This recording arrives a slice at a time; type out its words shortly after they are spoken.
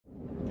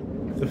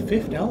The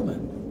Fifth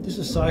Element. This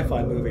is a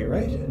sci-fi movie,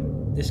 right?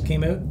 This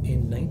came out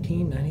in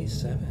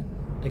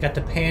 1997. They got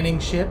the panning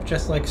ship,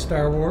 just like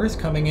Star Wars,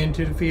 coming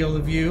into the field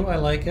of view. I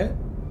like it.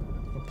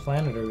 What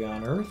planet are we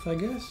on? Earth, I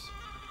guess?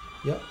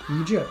 Yep,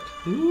 Egypt.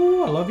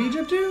 Ooh, I love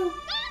Egypt too.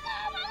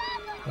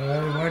 Why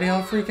are they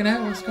all freaking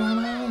out? What's going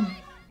on?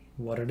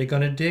 What are they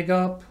gonna dig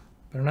up?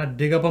 Better not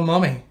dig up a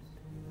mummy.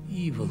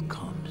 Evil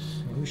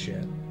comes. Oh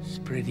shit.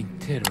 Spreading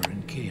terror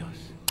and chaos.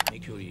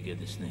 Make sure you get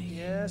the snake.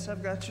 Yes,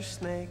 I've got your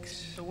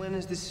snakes. So when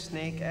is this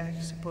snake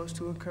act supposed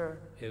to occur?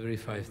 Every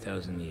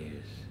 5,000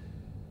 years.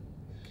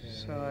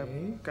 So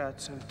I've got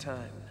some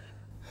time.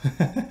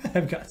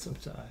 I've got some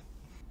time.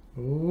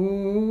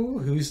 Ooh,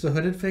 who's the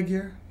hooded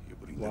figure? You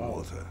bring them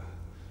water.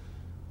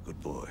 Good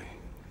boy.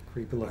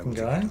 Creepy looking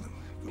guy.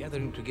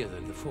 Gathering together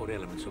the four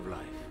elements of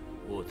life.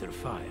 Water,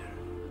 fire,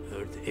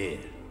 earth, air.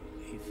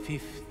 A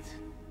fifth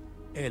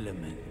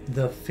element.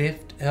 The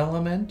fifth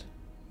element?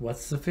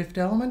 What's the fifth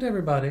element,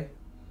 everybody?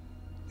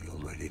 You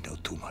already know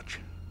too much.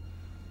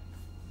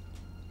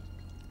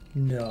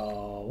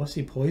 No, what's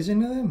he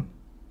poisoning them?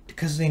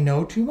 Because they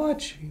know too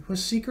much? What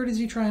secret is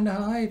he trying to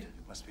hide?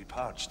 It must be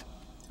parched.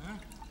 Huh?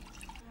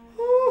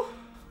 Ooh.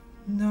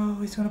 No,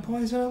 he's gonna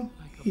poison him.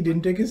 He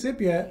didn't take a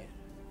sip yet.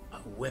 A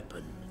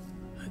weapon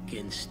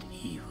against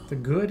evil. The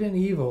good and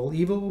evil.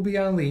 Evil will be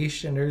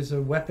unleashed and there's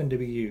a weapon to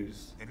be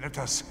used. Then let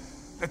us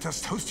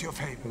toast your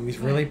fame. Ooh, he's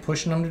really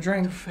pushing them to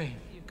drink. Fame.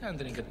 You can't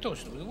drink a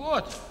toast with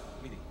water.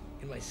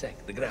 In my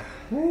sack, the ground.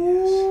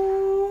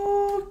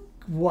 Ooh.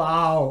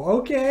 Wow,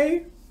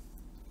 okay.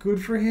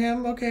 Good for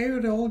him. Okay,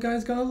 the old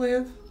guy's gonna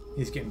live.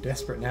 He's getting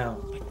desperate now.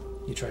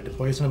 You tried to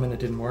poison him and it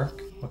didn't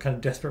work. What kind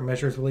of desperate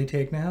measures will he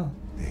take now?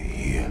 They're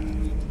here.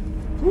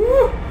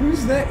 Woo!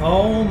 Who's that?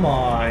 Oh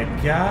my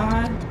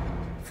god.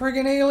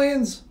 Friggin'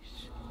 aliens.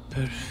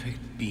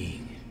 Perfect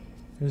being.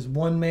 There's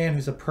one man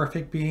who's a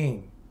perfect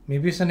being.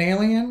 Maybe it's an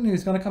alien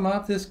who's gonna come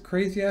off this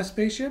crazy ass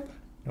spaceship?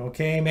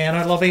 Okay, man,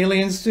 I love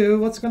aliens too.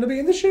 What's gonna be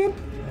in the ship?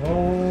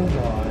 Oh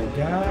my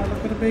god,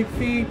 look at the big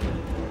feet.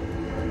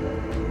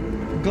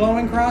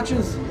 Glowing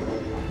crotches.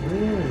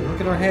 Ooh,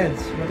 look at our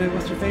heads.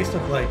 What's their face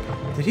look like?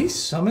 Did he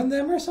summon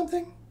them or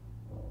something?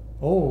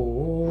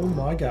 Oh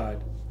my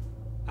god.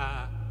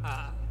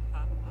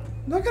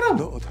 Look at him.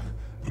 Lord.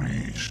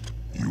 Priest,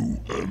 you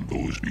and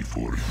those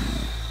before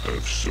you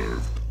have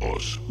served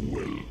us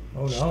well.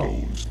 Oh no.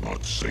 Stone's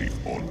not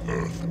safe on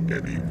Earth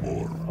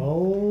anymore.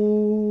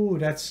 Oh,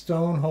 that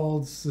stone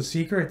holds the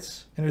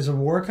secrets. And there's a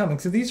war coming.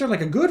 So these are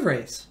like a good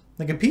race.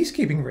 Like a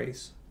peacekeeping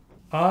race.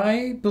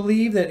 I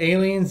believe that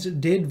aliens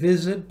did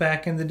visit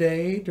back in the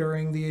day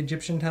during the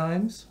Egyptian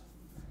times.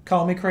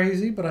 Call me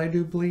crazy, but I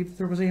do believe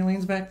there was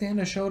aliens back then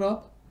that showed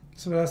up.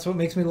 So that's what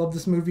makes me love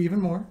this movie even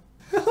more.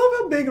 I love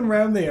how big and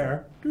round they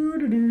are. Do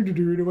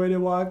the way they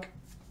walk.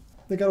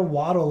 They got a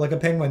waddle like a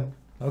penguin.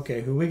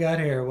 Okay, who we got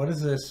here? What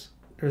is this?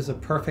 There's a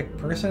perfect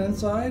person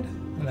inside,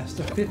 and that's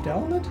the fifth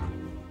element?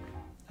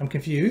 I'm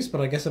confused,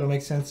 but I guess it'll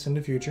make sense in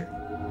the future.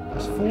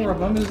 There's four of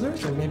them, is there?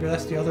 So maybe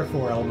that's the other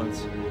four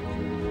elements.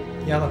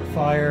 Yeah, look,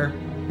 fire,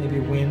 maybe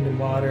wind and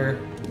water.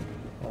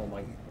 Oh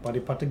my, buddy,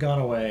 put the gun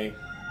away.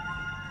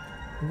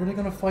 You really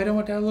gonna fight him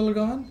with that little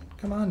gun?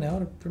 Come on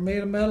now, they're made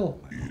of metal.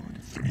 In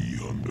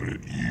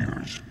 300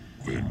 years,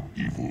 when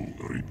evil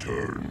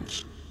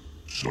returns,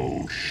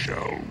 so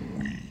shall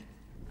we.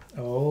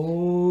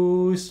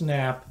 Oh,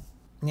 snap.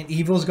 And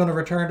evil's gonna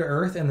return to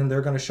Earth, and then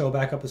they're gonna show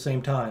back up at the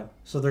same time.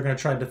 So they're gonna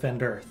try to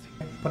defend Earth.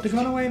 Put the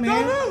gun away,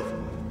 man. Don't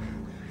move!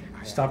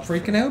 Stop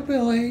freaking out,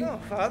 Billy. No,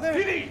 Father.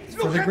 Please,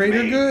 For look the at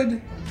greater me.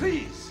 good.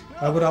 Please.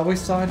 I would always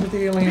side with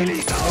the aliens.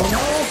 Billy,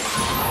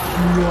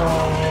 Oh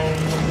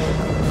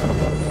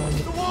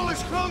no! The wall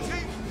is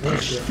closing.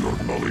 Pass your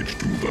knowledge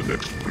to the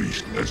next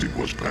priest as it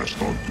was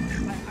passed on to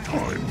you.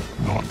 Time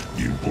not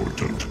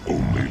important,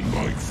 only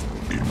life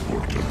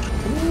important.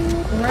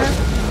 Ooh,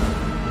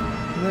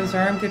 crap. Did his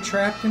arm get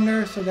trapped in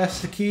there? So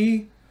that's the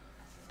key.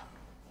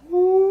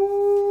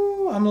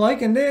 Ooh, I'm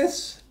liking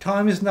this.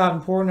 Time is not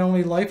important,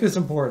 only life is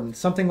important.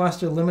 Something wants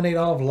to eliminate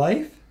all of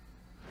life?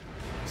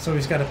 So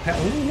he's got to pass.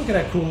 Ooh, look at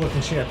that cool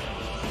looking ship.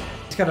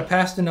 He's got to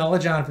pass the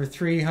knowledge on for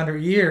 300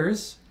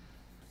 years.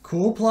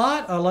 Cool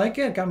plot. I like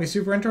it. Got me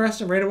super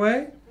interested right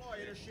away.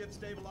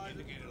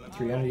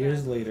 300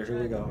 years later,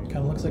 here we go. Kind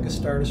of looks like a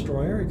Star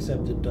Destroyer,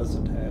 except it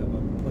doesn't have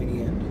a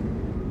pointy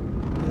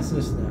end. What is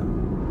this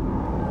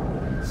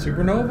now?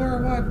 Supernova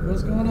or what?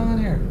 What's going on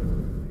here?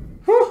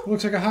 Whew,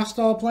 looks like a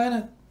hostile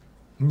planet.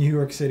 New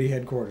York City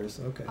headquarters.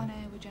 Okay. On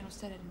air with General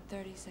Stead in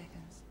 30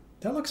 seconds.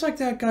 That looks like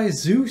that guy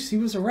Zeus. He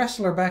was a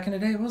wrestler back in the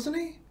day, wasn't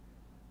he?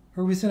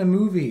 Or was in a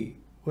movie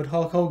with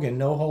Hulk Hogan,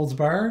 No Holds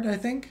Barred, I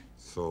think?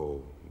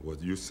 So,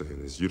 what you're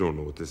saying is you don't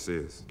know what this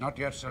is? Not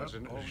yet, sir.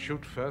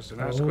 Shoot first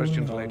and Oh, ask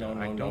questions no, later.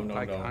 no, I no, don't no,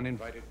 like no.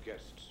 uninvited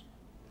guests.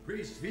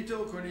 Priest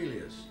Vito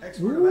Cornelius,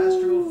 expert of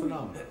astral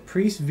phenomena.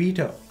 Priest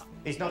Vito.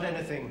 It's not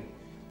anything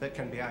that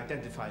can be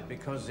identified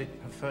because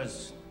it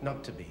prefers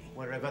not to be.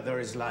 Wherever there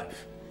is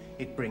life,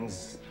 it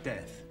brings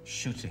death.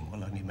 Shooting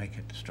will only make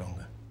it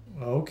stronger.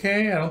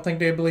 Okay, I don't think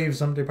they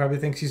believes him. They probably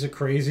thinks he's a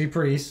crazy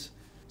priest.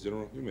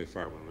 General, you may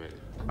fire when ready.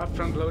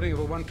 Upfront loading of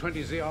a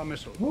 120 ZR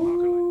missile.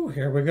 Ooh,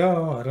 here we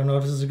go. I don't know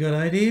if this is a good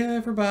idea,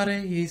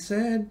 everybody. He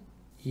said,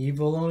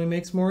 evil only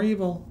makes more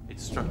evil.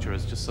 Its structure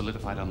has just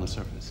solidified on the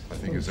surface. I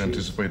think it's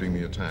anticipating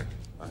the attack.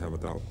 I have a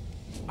doubt.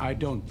 I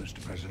don't,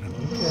 Mr. President.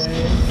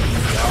 Okay.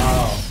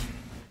 Wow.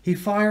 He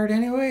fired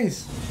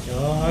anyways.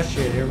 Oh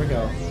shit, here we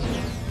go.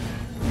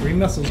 3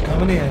 missiles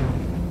coming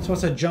in. So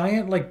it's a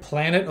giant, like,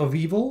 planet of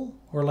evil?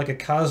 Or like a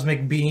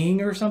cosmic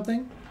being or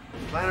something?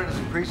 The planet has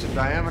increased in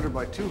diameter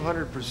by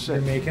 200%. They're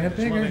making it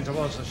bigger. Swimming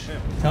towards the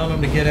ship. Telling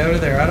him to get out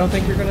of there. I don't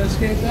think you're going to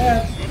escape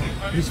that.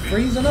 He's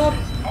freezing up.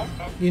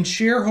 In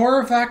sheer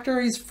horror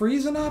factor, he's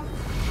freezing up.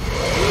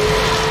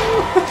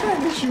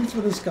 And he shoots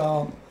with his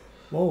skull.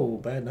 Whoa,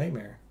 bad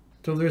nightmare.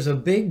 So there's a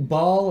big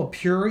ball of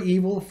pure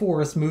evil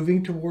force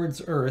moving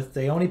towards Earth.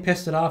 They only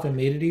pissed it off and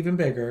made it even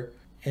bigger.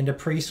 And the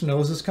priest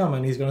knows it's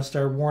coming. He's going to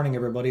start warning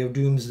everybody of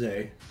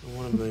doomsday. I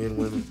want 1 million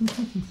women.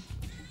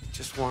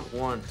 Just want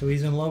one. So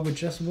he's in love with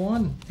just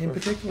one in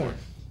particular.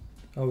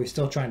 Oh, he's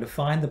still trying to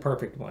find the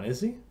perfect one,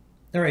 is he?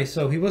 Alright,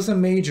 so he was a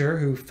major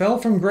who fell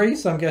from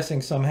grace, I'm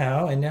guessing,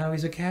 somehow, and now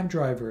he's a cab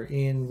driver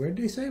in, where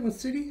did they say? What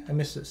city? I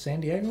missed it.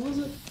 San Diego, was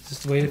it? Is this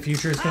the way the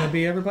future is going to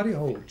be, everybody?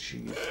 Oh,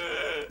 jeez.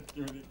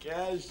 Give me the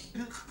cash.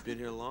 Been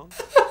here long?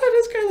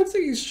 This guy looks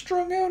like he's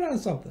strung out on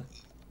something.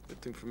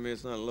 Good thing for me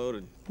it's not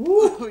loaded.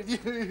 Ooh.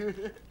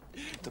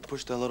 To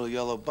push that little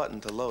yellow button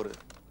to load it.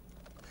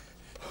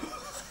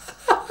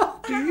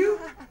 Do you?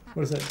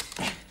 What is that?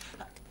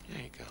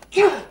 There you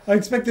go. I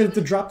expected it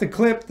to drop the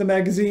clip, the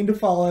magazine to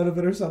fall out of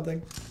it or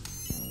something.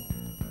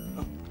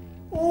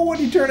 Oh, when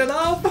you turn it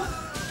off?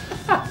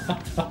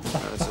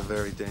 That's a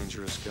very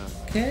dangerous gun.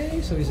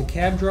 Okay, so he's a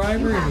cab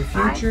driver in the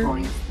future.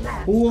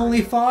 Oh,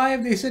 only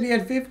 5? They said he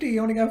had 50. He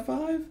only got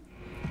 5?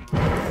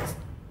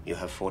 You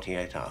have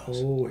 48 hours.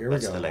 Oh, here we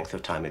That's go. the length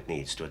of time it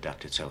needs to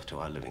adapt itself to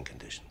our living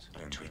conditions.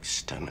 And to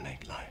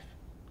exterminate life.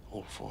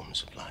 All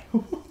forms of life.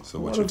 So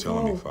what you're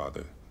telling me,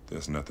 Father,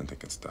 there's nothing that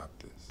can stop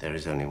this. There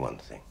is only one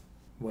thing.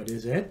 What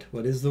is it?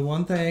 What is the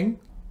one thing?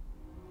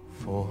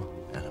 4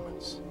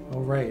 elements.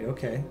 Oh, right,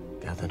 okay.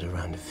 Gathered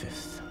around a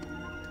 5th.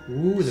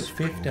 Ooh, the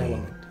 5th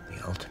element.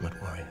 The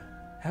ultimate warrior.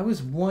 How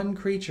is one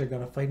creature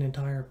going to fight an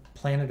entire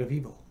planet of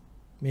evil?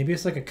 Maybe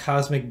it's like a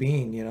cosmic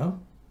being, you know?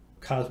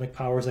 Cosmic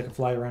powers that can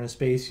fly around in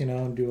space, you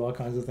know, and do all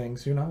kinds of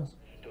things. Who knows?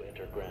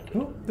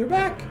 Oh, they're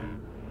back!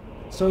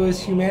 So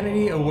is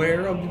humanity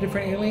aware of the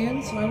different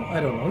aliens? I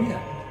don't know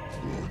yet.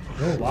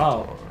 Oh,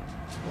 wow.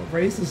 What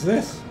race is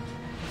this?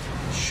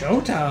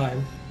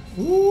 Showtime!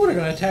 Ooh, they're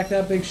gonna attack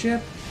that big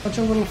ship. Bunch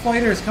of little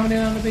fighters coming in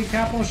on a big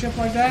capital ship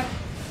like that.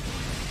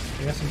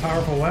 They got some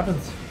powerful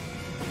weapons.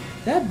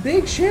 That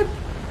big ship?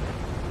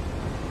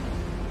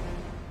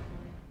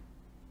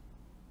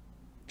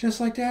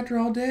 Just like that, they're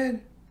all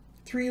dead.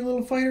 3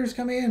 little fighters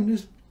come in,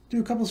 just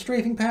do a couple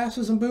strafing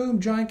passes and boom,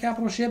 giant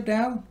capital ship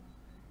down.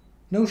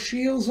 No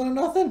shields, no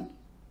nothing.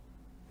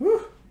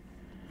 Whew.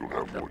 You'll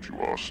have what you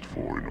asked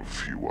for in a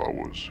few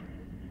hours.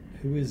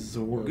 Who is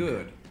Zorg?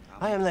 Good.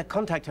 I am their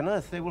contact on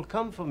Earth. They will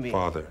come for me.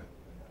 Father,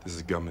 this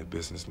is government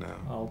business now.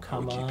 Oh,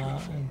 come We'll keep you on.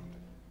 informed.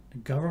 The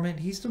government,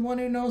 he's the one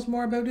who knows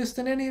more about this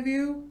than any of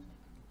you?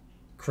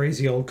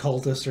 Crazy old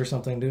cultists or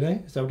something, do they?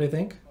 Is that what they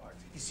think?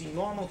 You see,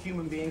 normal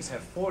human beings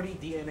have 40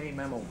 DNA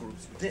memo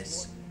groups.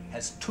 This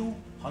has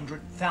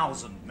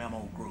 200,000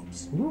 memo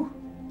groups. Ooh.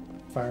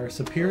 Fire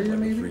superior,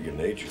 maybe? Freak of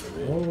nature,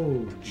 man.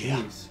 Oh, jeez.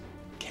 Yeah.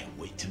 Can't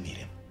wait to meet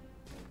him.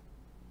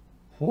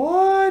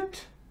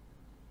 What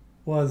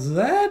was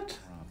that?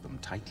 Them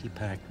tightly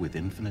packed with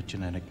infinite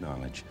genetic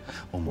knowledge,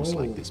 almost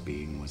like this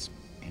being was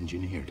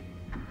engineered.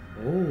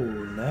 Oh,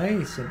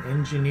 nice. An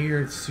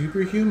engineered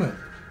superhuman.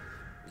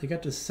 They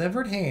got the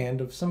severed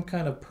hand of some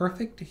kind of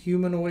perfect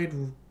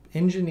humanoid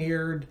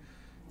engineered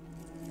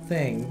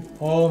thing.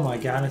 Oh my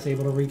god, it's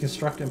able to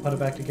reconstruct it and put it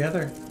back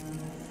together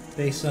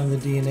based on the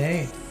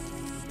DNA.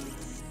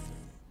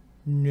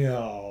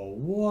 No,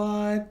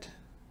 what?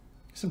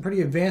 Some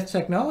pretty advanced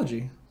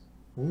technology.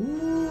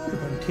 Ooh,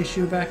 putting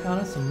tissue back on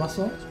it, some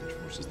muscle. Which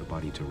forces the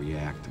body to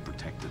react and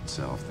protect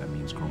itself. That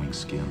means growing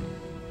skin.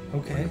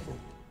 Okay. Wonderful.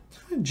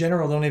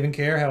 General don't even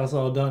care how it's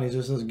all done. He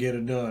just says, get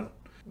it done.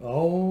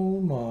 Oh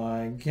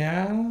my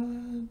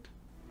god.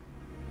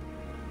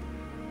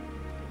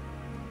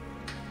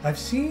 I've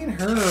seen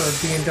her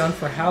being done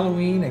for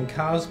Halloween and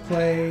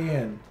cosplay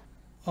and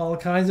all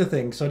kinds of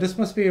things. So this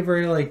must be a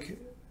very, like,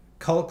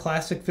 cult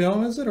classic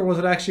film, is it? Or was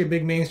it actually a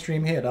big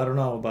mainstream hit? I don't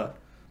know, but...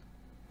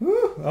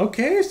 Whew,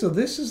 okay, so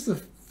this is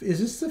the... Is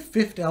this the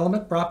 5th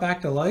element brought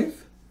back to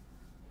life?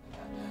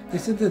 They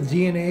said the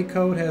DNA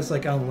code has,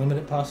 like,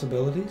 unlimited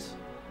possibilities.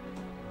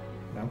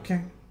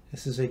 Okay.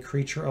 This is a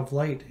creature of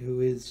light who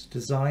is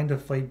designed to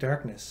fight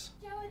darkness.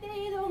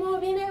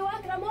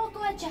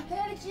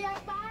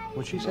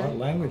 What'd she say? What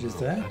language is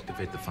that?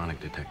 Activate the phonic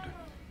detector.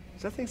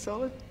 Is that thing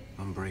solid?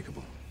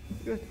 Unbreakable.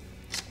 Good.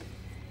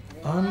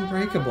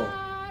 Unbreakable.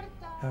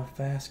 How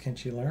fast can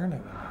she learn of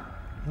it?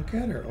 Look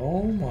at her.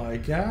 Oh my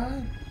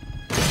god.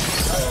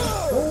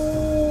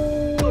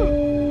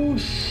 Oh,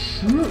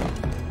 shit.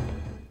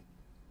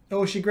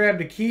 Oh, she grabbed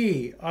a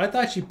key. I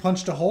thought she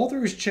punched a hole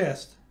through his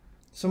chest.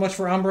 So much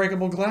for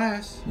unbreakable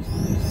glass.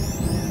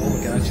 Oh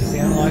my god, she's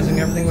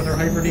analyzing everything with her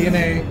hyper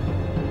DNA.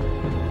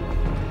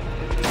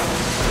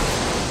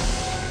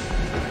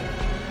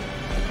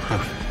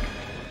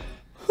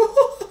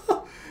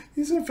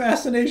 He's in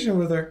fascination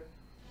with her.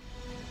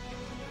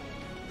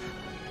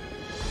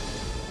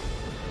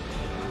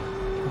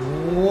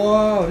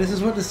 Whoa, this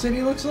is what the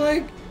city looks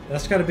like?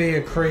 That's gotta be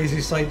a crazy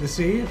sight to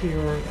see if you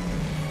were...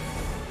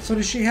 So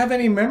does she have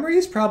any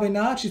memories? Probably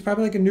not. She's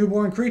probably like a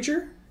newborn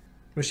creature.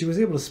 But she was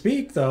able to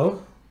speak,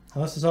 though.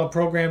 Unless it's all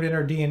programmed in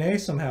her DNA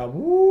somehow.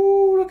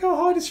 Woo, look how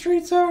high the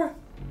streets are.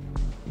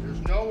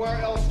 There's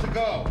nowhere else to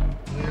go.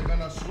 We're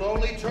gonna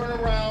slowly turn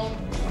around.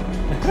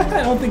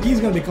 I don't think he's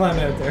gonna be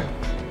climbing out there.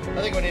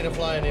 I think we need a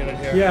flying unit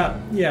here.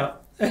 Yeah.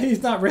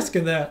 He's not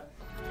risking that.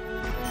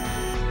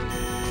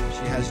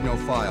 She has no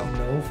file.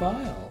 No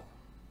file.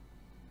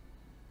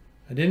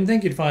 I didn't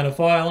think you'd find a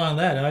file on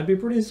that. I'd be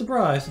pretty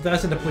surprised if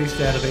that's in the police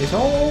database.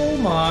 Oh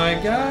my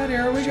god,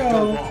 here we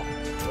go.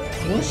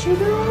 What's she doing?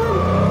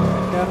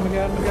 Got him.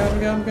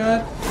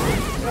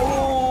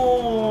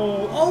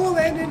 Oh,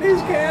 and in his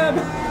cab.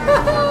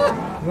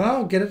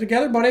 Well, get it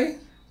together, buddy.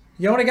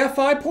 You only got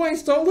 5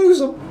 points. Don't lose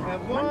them.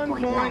 Have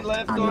 1 point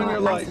left on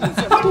your license.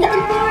 1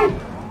 point.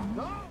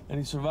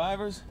 Any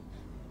survivors?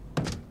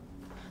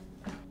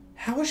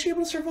 How was she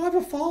able to survive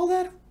a fall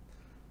that?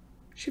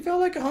 She fell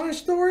like 100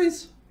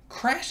 stories.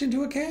 Crashed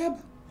into a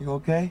cab. You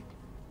okay?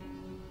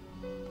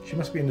 She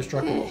must be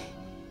indestructible.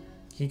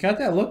 He got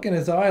that look in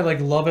his eye, like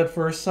love at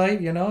first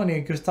sight, you know? And he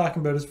was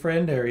talking about his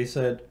friend there. He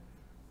said,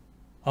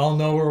 I'll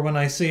know her when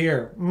I see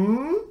her.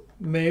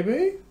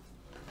 Maybe?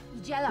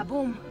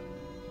 Boom.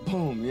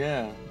 Boom,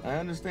 yeah. I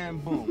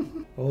understand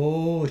boom.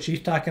 Oh,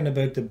 she's talking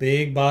about the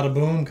big bada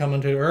boom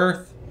coming to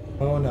Earth.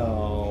 Oh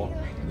no.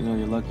 You know,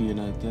 you're lucky you're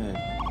not dead.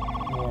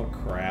 Oh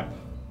crap.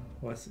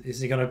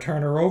 Is he gonna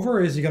turn her over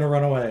or is he gonna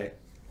run away?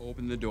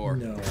 Open the door.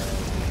 No.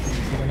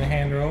 Is he gonna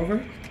hand her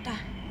over?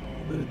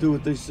 Better do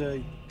what they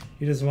say.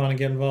 He doesn't want to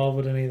get involved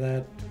with any of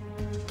that.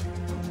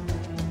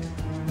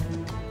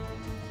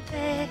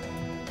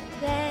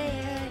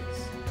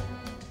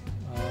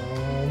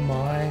 Oh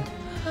my.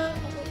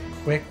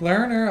 Quick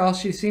learner. All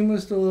she seen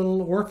was the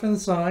little orphan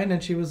sign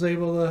and she was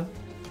able to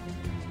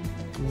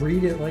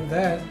read it like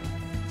that.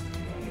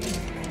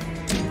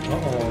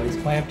 Uh-oh, he's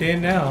clamped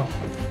in now.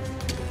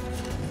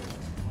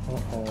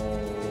 Uh-oh.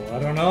 I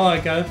don't know. I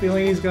got a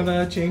feeling he's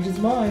gonna change his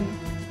mind.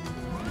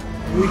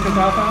 We took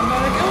off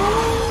automatic.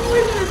 Oh,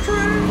 he's gonna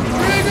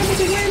drag him with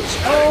the winch.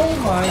 Oh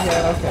my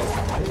god, okay.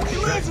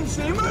 You hasn't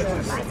seen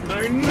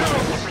I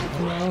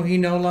know. No, he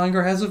no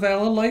longer has a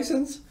valid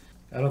license.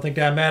 I don't think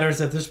that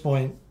matters at this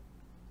point.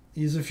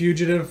 He's a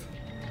fugitive.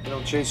 They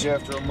don't chase you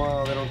after a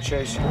mile, they don't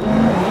chase you.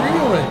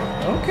 Really?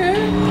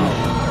 Okay.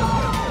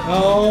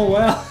 Oh,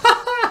 well.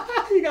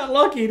 You got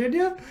lucky, didn't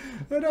you?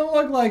 It don't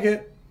look like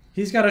it.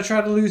 He's got to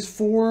try to lose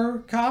 4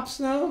 cops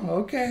now?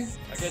 Okay.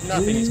 I get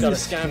nothing, he's got a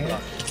scam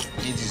block.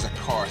 He's a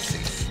car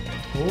thief.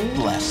 Oh.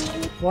 Bless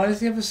him. Why does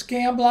he have a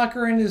scam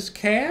blocker in his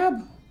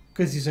cab?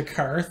 Because he's a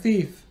car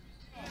thief.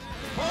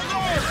 Oh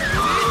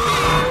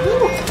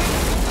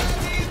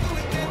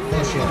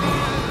shit. I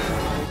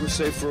think we're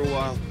safe for a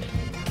while.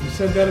 You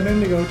said that a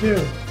minute ago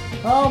too.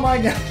 Oh my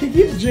god, he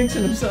keeps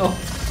jinxing himself.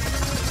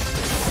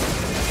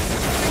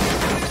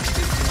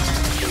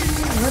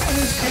 Ripping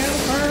his cab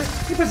apart.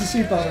 He puts a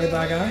seatbelt right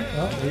back on.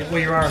 Well,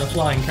 you are in a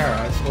flying car.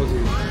 I suppose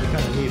you kind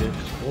of need it.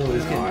 Oh,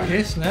 he's getting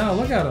pissed now.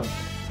 Look at him.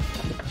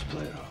 Let's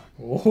play it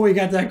off. Oh, he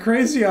got that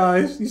crazy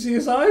eyes. You see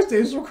his eyes? They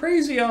have some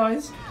crazy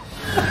eyes.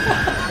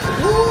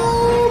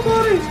 Oh,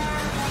 buddy.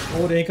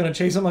 Oh, they ain't gonna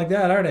chase him like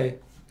that, are they?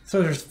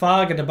 So there's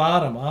fog at the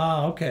bottom.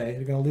 Ah, okay.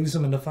 You're gonna lose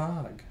him in the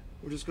fog.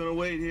 We're just gonna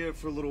wait here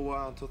for a little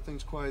while until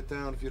things quiet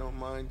down, if you don't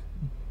mind.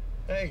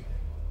 Hey.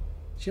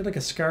 She had like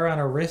a scar on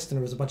her wrist and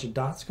there was a bunch of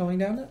dots going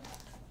down it.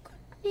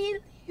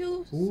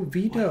 Ooh,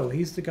 Vito.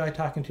 He's the guy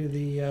talking to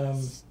the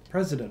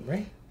president,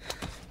 right?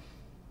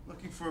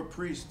 Looking for a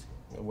priest.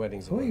 The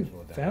wedding's Oh, you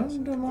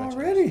found him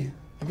already.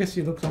 I guess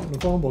you looked up in the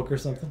phone book or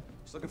something.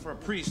 Just looking for a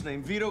priest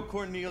named Vito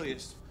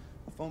Cornelius.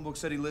 The phone book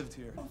said he lived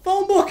here.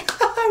 Phone book!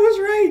 I was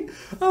right!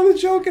 I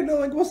was joking though.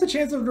 Like, what's the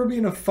chance of there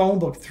being a phone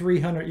book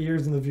 300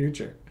 years in the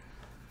future?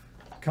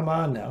 Come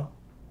on now.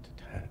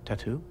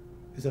 Tattoo?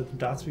 Is that the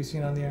dots we've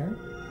seen on the arm?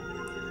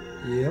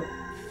 Yep.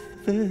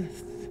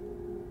 Fifth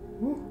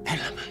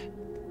element.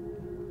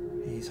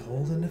 He's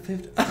holding the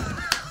fifth.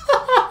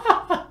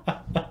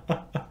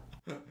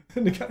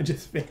 And the guy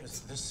just faints.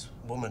 This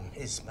woman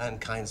is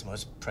mankind's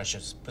most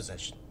precious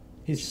possession.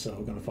 He's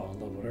so gonna fall in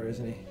love with her,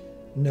 isn't he?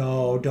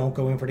 No, don't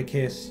go in for the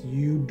kiss.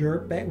 You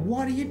dirtbag.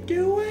 What are you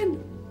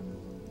doing?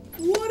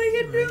 What are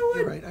you doing?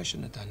 You're right, I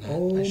shouldn't have done that.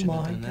 Oh I shouldn't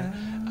my have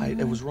done God. that.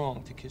 It was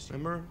wrong to kiss you.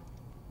 Remember?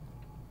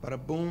 Bada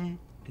boom.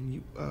 And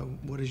you,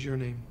 what is your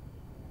name?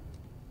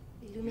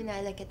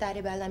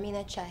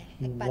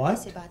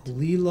 What?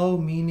 Lilo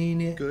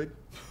meaning it? Good.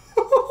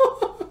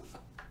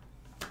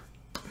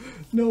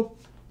 Nope.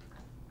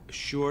 A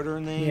shorter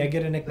name? Yeah,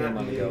 get a nickname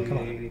on the go. Come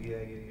on.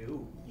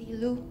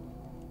 Lilu.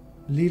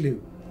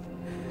 Lilu.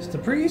 It's the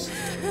priest.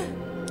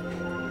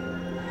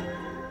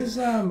 His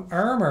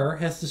armor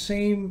has the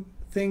same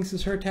things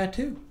as her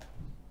tattoo.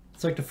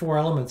 It's like the 4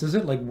 elements, is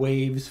it? Like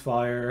waves,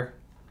 fire.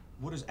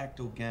 What does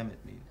ectogamete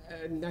mean?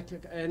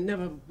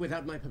 Never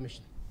without my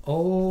permission.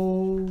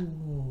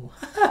 Oh,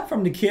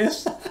 from the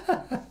kiss?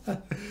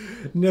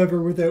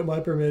 Never without my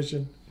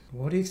permission.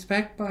 What do you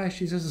expect, by?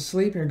 She's just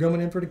asleep and you're going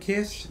in for the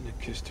kiss? Shouldn't have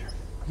kissed her.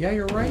 Yeah,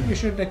 you're right. You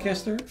shouldn't have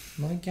kissed her.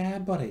 My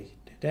God, buddy.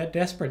 That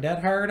desperate,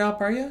 that hard up,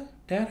 are you?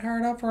 That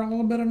hard up for a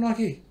little bit of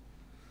nookie.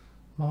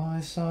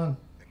 My son.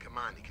 Come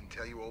on, you can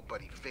tell your old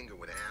buddy Finger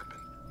what happened.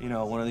 You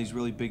know, one of these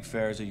really big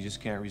fairs that you just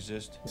can't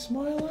resist.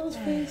 Smile on his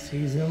face.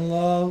 He's in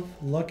love.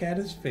 Look at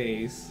his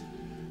face.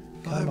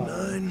 Come on.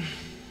 5'9".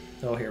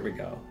 Oh, here we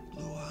go.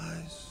 Blue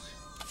eyes.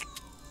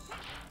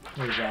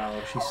 Oh,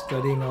 wow. She's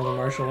studying all the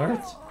martial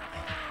arts?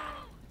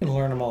 You can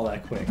learn them all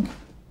that quick.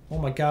 Oh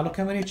my God, look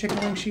how many chicken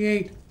wings she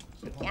ate.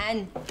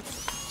 Chicken.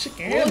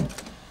 Chicken.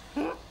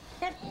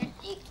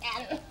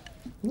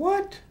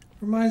 What?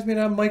 Reminds me of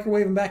that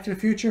microwave in Back to the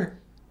Future.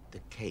 The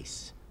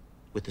case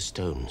with the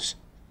stones.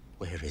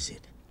 Where is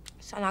it?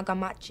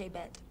 Sanagamache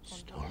bed.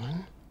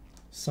 Stolen?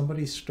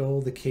 Somebody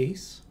stole the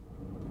case?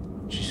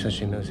 She says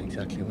she knows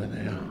exactly where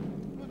they are.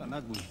 What an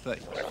ugly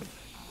face.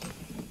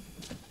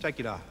 Take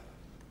it off.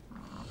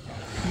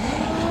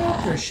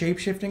 They're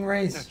shape-shifting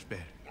rays. That's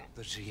better.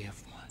 The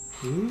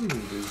ZF-1. Ooh, the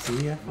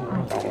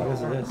ZF-1. What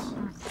is this?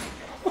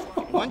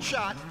 One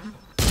shot.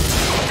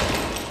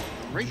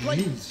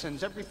 Replay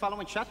sends every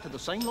following shot to the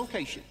same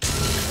location.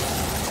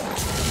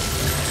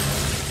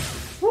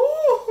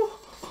 Ooh,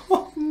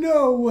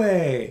 no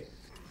way.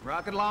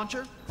 Rocket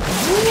launcher.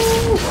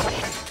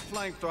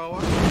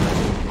 Flamethrower.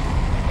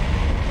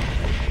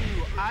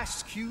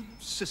 Ice cube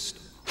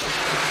system.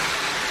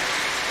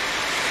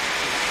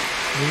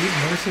 Sweet,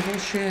 merciful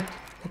shit.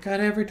 I got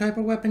every type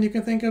of weapon you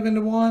can think of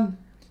into one.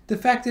 The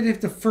fact that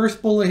if the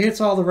first bullet hits,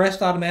 all the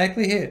rest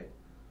automatically hit.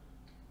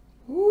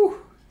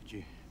 Ooh. Did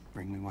you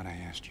bring me what I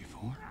asked you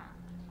for?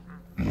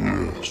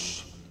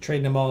 Yes.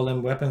 Trading them all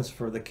in weapons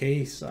for the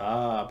case.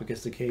 Ah,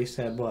 because the case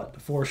had what? The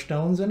 4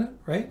 stones in it,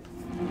 right?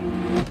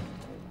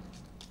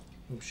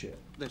 Oh shit.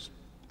 This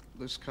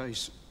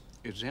case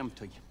is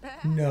empty.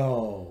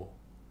 No.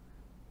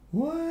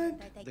 What?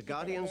 The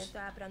Guardians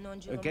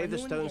gave the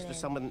stones to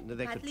someone that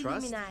they could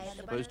trust,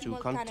 supposed to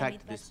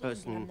contact this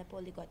person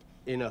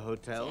in a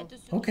hotel.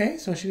 Okay,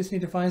 so she just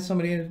need to find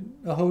somebody in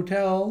a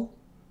hotel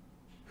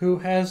who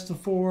has the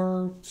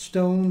 4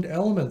 stoned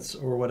elements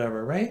or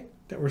whatever, right?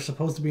 That were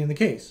supposed to be in the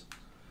case.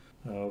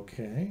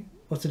 Okay.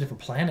 What's a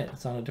different planet?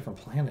 It's on a different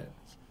planet.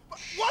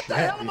 What the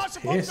hell am I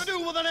supposed to do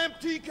with an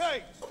empty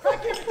case? Break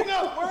everything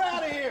up. We're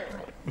out of here.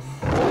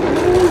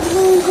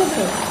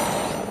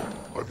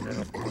 I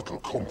believe a little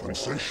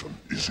compensation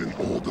is in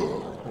order.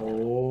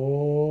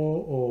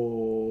 Oh.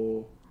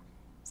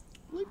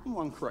 Leave him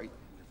one crate.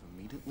 We've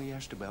immediately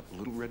asked about the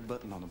little red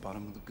button on the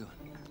bottom of the gun.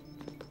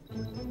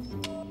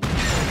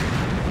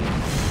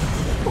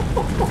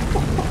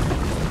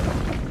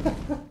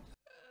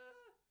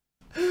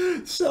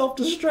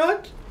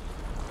 Self-destruct?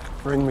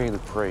 Bring me the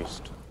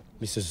priest.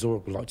 Mr.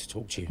 Zorg would like to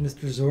talk to you.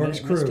 Mr.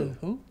 Zorg's crew. Mr.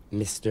 Who?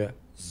 Mr.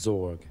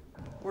 Zorg.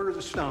 Where are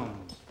the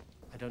stones?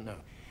 I don't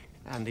know.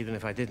 And even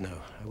if I did know,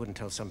 I wouldn't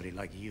tell somebody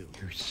like you.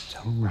 You're so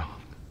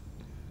wrong.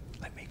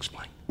 Let me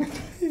explain.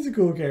 He's a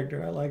cool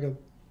character. I like him.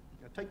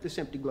 Now take this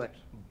empty glass.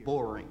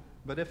 Boring.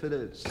 But if it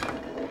is,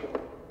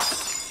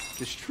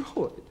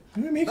 destroy it.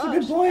 He makes a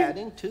good point.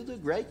 Adding to the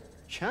great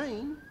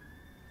chain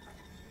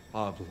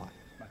of life.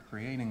 By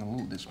creating a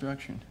little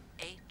destruction.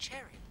 A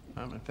cherry.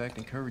 I'm in fact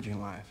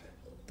encouraging life.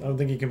 I don't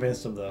think he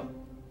convinced him though.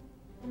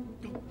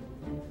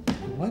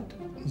 What?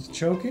 He's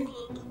choking?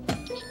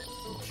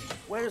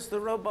 Where's the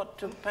robot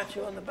to pat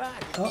you on the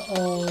back?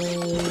 Uh-oh.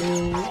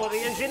 Or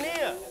the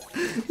engineer?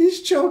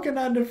 He's choking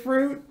on the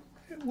fruit.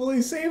 Will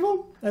he save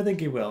him? I think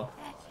he will.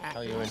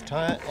 How your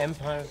entire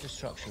empire of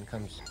destruction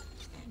comes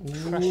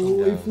crashing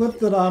Ooh, down. he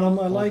flipped it on him.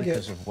 I like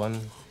because it. of one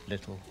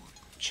little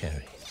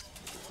cherry.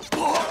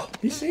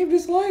 He saved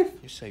his life.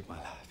 You saved my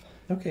life.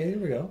 Okay, here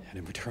we go. And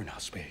in return, I'll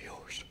spare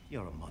yours.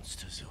 You're a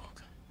monster,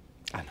 Zorg.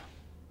 I know.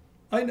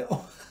 I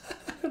know.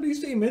 At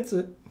least he admits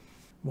it.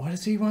 Why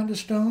does he want the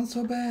stone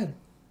so bad?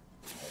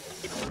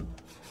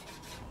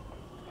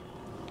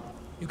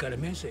 You got a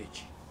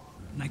message.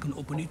 And I can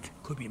open it.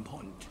 Could be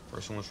important.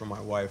 First one was from my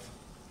wife,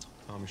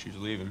 telling me she's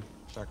leaving.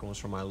 Second was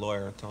from my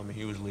lawyer, telling me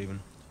he was leaving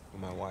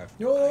with my wife.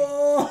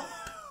 Oh!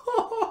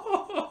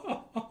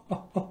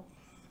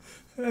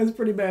 That's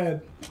pretty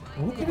bad.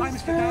 Look at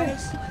this guy.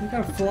 He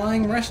got a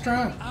flying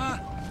restaurant.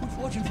 Good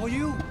fortune for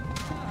you.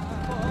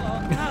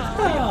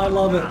 I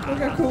love it. Look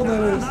how cool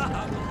that is.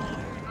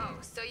 Oh,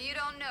 so you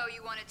don't know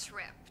you want a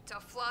trip to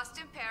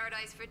Floston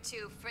Paradise for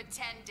 2 for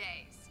 10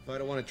 days. If I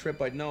don't want a trip,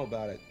 I'd know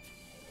about it.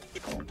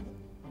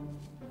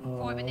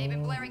 Boy, but they've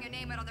been blaring your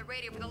name out on the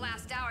radio for the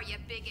last hour, you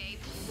big ape.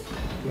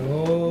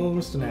 Oh,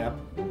 snap.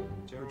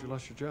 Jared, you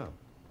lost your job.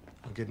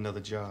 I'll get another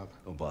job.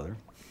 Don't bother.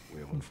 We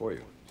have one for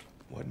you.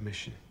 What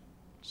mission?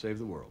 Save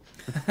the world.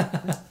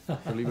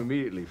 I leave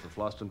immediately for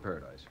Floston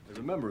Paradise. As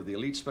a member of the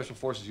elite Special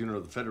Forces unit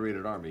of the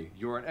Federated Army,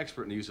 you are an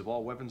expert in the use of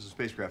all weapons and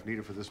spacecraft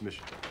needed for this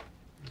mission.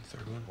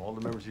 Third one. All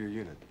the members of your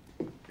unit,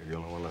 you're the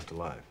only one left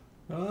alive.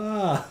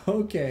 Ah,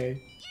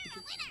 okay.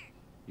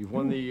 You've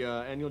won the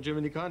annual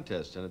Jiminy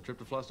contest and a trip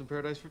to Floston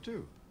Paradise for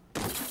 2.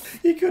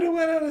 He could have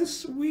went on a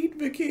sweet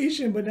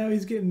vacation, but now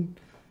he's getting...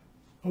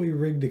 Oh, he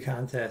rigged the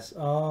contest.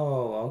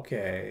 Oh,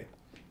 okay.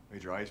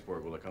 Major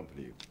Iceborg will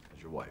accompany you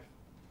as your wife.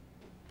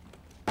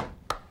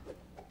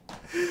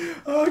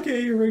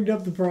 Okay, he rigged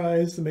up the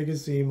prize to make it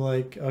seem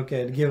like,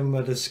 okay, to give him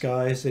a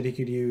disguise that he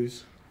could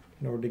use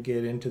in order to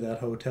get into that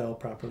hotel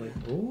properly.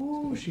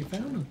 Oh, she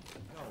found him.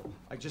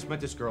 I just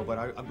met this girl, but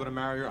I'm gonna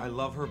marry her. I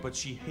love her, but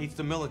she hates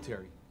the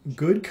military.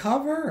 Good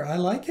cover. I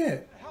like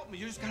it. Help me,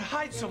 you just gotta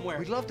hide somewhere.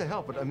 We'd love to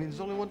help, but I mean,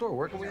 there's only one door.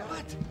 Where can we hide?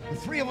 What? The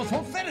 3 of us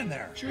won't fit in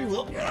there. Sure you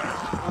will.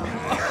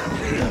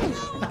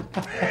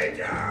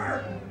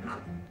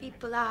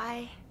 People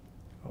eye.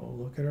 Oh,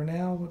 look at her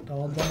now,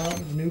 all done up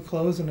with new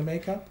clothes and the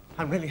makeup.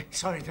 I'm really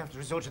sorry to have to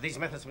resort to these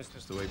methods, Mr.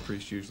 That's the way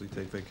priests usually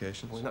take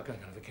vacations. We're not going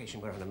on a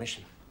vacation, we're on a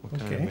mission. What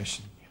kind of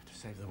mission? You have to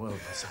save the world,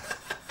 my son.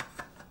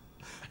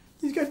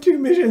 He's got 2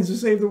 missions to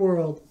save the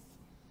world.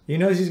 He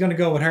knows he's going to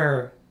go with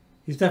her.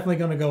 He's definitely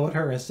going to go with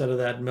her instead of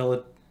that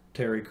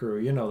military crew.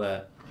 You know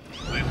that.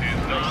 This is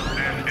not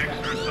an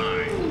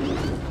exercise.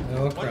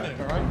 Oh, 1 minute,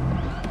 all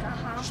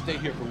right? Just stay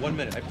here for 1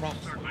 minute, I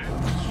promise. What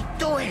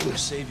are you doing?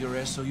 Save your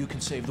ass so you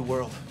can save the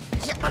world.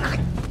 She's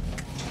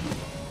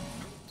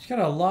got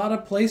a lot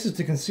of places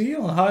to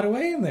conceal and hide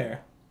away in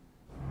there.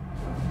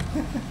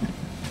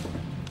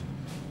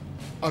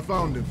 I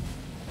found him.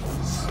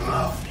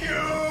 Snuff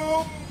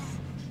you!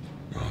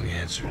 Wrong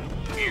answer.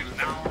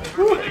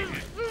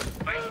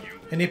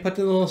 And he put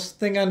the little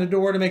thing on the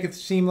door to make it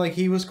seem like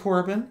he was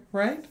Corbin,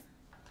 right?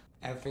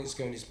 Everything's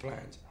going as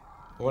planned.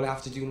 All I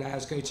have to do now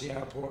is go to the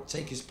airport,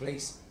 take his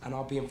place, and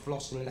I'll be in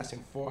Floston in less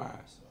than 4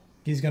 hours.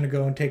 He's going to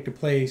go and take the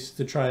place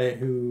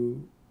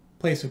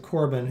of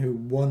Corbin who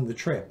won the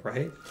trip,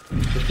 right?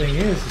 The thing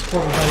is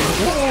Corbin's not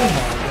even... Oh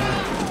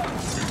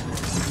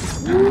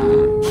my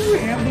god. Ooh,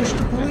 ambush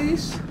the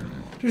police.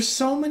 There's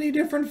so many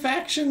different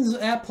factions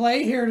at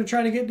play here to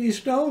try to get these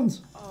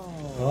stones.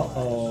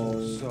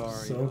 Uh-oh.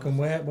 Sorry. Soaking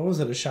wet. What was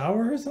it, a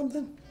shower or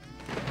something?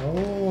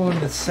 Oh,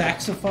 and the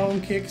saxophone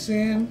kicks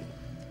in.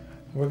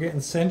 We're getting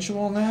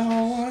sensual now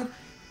or what?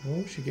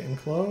 Oh, she's getting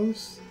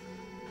close.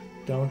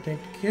 Don't take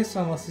the kiss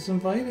unless it's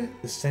invited.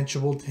 The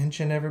sensual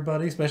tension,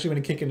 everybody, especially when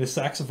you kick into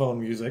saxophone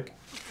music.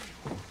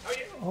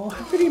 Oh,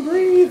 how could he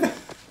breathe?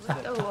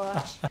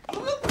 Oh.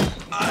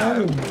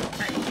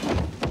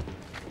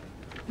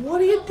 What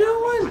are you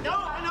doing? No,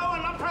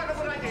 I'm not proud of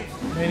what I did.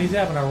 Man, he's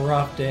having a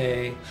rough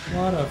day.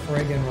 What a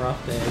friggin'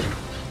 rough day.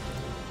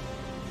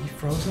 He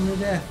froze him to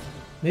death.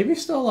 Maybe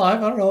he's still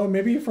alive. I don't know.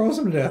 Maybe he froze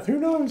him to death. Who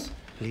knows?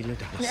 Leela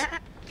Dallas.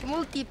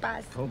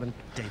 Multipass. Corbin,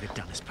 David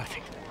Dallas,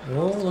 perfect.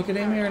 Oh, look at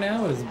him here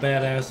now with his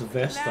badass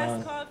vest Last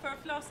on. call for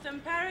Floston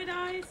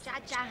Paradise.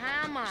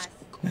 Chachahamas.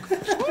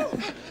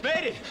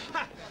 Made it!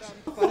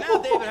 Well, now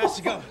David has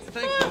to go.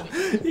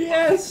 Thank you.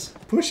 Yes!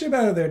 Push him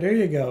out of there. There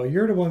you go.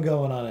 You're the one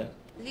going on it.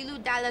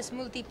 Lilu Dallas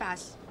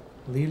Multipass.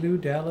 Lilu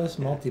Dallas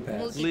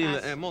Multipass.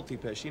 Leela,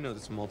 multipass. She knows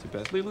it's a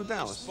multipass. Lilu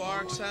Dallas.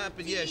 Sparks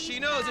happen. Yeah, she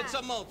knows it's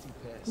a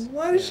multi-pass.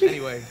 What is she?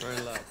 Anyway, we're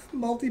in love.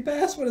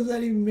 Multipass? What does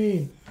that even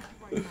mean?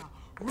 Right now,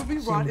 Ruby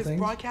Rod is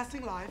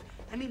broadcasting live,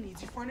 and he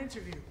needs you for an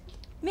interview.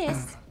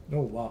 Miss.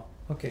 Oh, wow.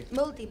 Okay.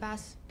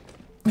 Multipass.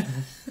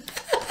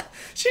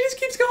 She just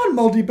keeps going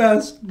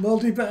multipass.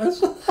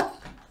 Multipass.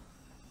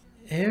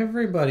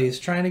 Everybody's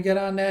trying to get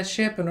on that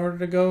ship in order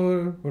to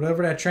go,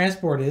 whatever that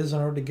transport is, in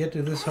order to get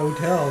to this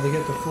hotel to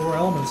get the 4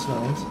 element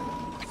stones.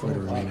 Too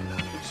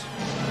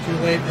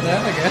late for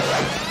that, I guess.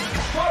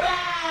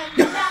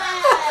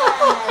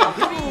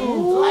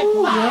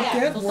 Ooh, worked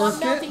it,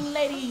 worked it.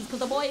 Ladies, because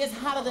the boy is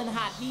hotter than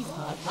hot. He's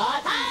hot,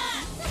 hot.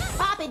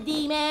 Pop it,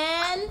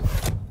 D-man.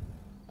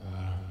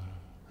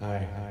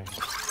 Hi.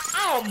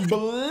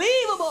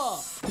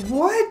 Unbelievable.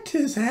 What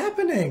is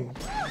happening?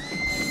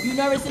 You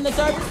nervous in the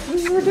service?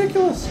 This is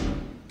ridiculous.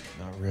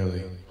 Not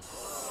really.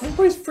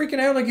 Everybody's freaking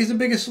out like he's the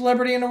biggest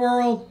celebrity in the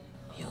world.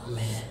 Yo,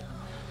 man.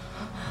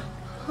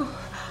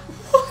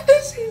 What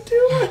is he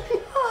doing?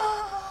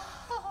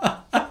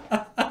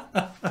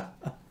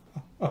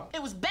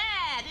 It was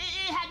bad.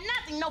 It had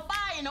nothing. No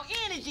fire, no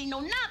energy, no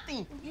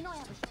nothing. You know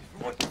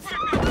I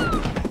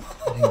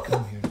didn't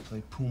come here to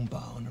play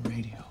Pumbaa on the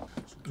radio.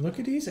 Look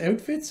at these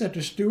outfits that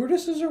the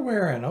stewardesses are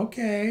wearing.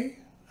 Okay.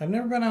 I've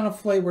never been on a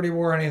flight where they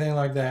wore anything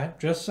like that.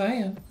 Just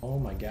saying. Oh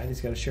my god, he's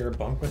got to share a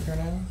bunk with her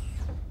now?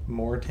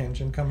 More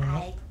tension coming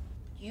up.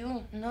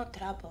 You no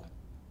trouble.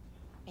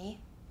 Me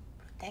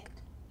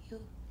protect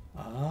you.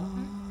 Ah,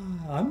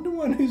 I'm the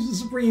one who's the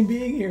supreme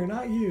being here,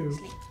 not you.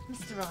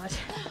 Mr. Rod.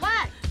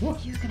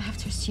 What? You're gonna have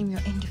to assume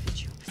your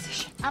individual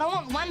position. I don't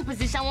want one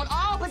position, I want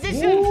all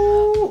positions.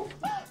 Ooh.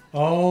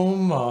 Oh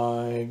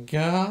my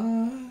god.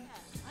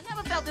 I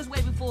never felt this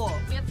way before.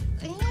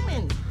 With a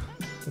human.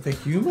 With a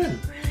human?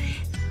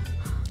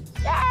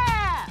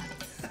 Yeah!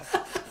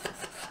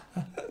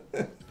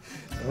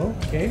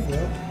 Okay,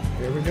 well,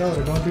 here we go.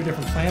 They're going to a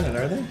different planet,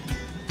 are they?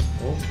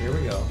 Oh, here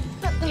we go.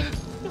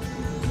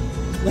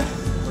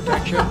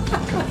 Protection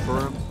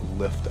confirmed.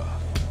 Liftoff.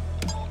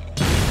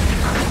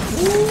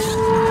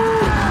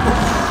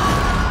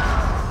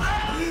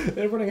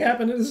 Everything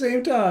happened at the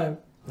same time.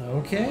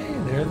 Okay,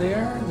 there they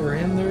are. They're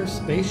in their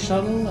space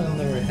shuttle and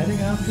they're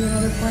heading out to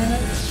another planet.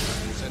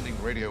 Sending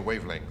radio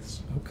wavelengths.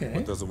 Okay.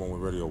 What does it want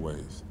with radio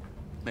waves?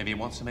 Maybe he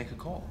wants to make a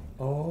call.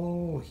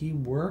 Oh, he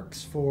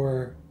works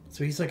for...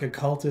 So he's like a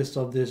cultist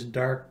of this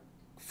dark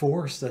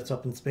force that's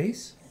up in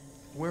space?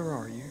 Where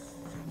are you?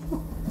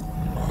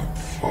 Not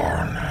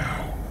far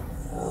now.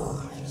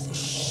 The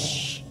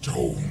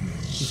stones.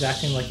 He's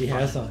acting like he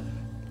has them.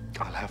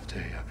 I'll have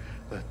to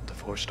let the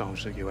 4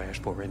 stones that you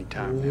asked for any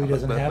time. Ooh, he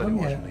doesn't have them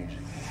yet.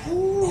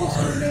 Ooh,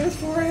 he's asked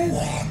for it.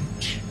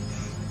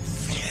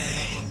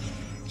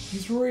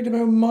 He's worried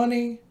about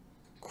money.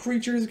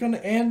 Creature is going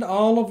to end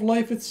all of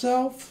life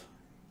itself.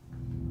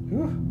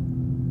 Ooh.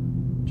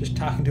 Just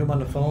talking to him on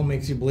the phone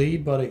makes you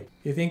bleed, buddy.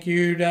 You think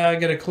you'd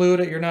get a clue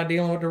that you're not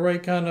dealing with the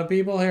right kind of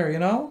people here, you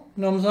know?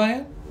 Know what I'm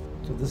saying?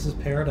 So this is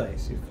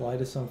paradise. You fly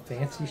to some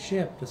fancy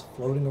ship just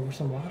floating over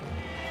some water.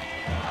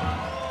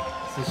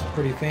 This is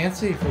pretty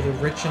fancy for the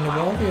rich and the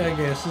wealthy, I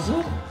guess, is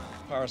it?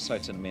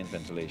 Parasites in main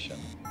ventilation.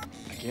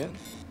 Again?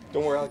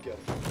 Don't worry, I'll get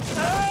it.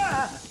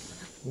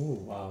 Ooh,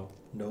 wow.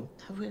 No.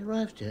 Have we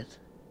arrived yet?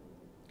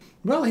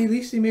 Well, at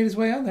least he made his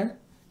way on there.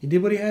 He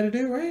did what he had to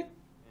do, right?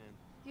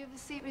 You have a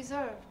seat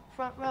reserved,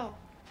 front row,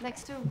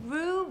 next to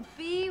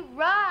Ruby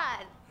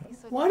Rod.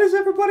 Why does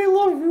everybody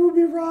love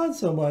Ruby Rod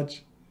so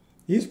much?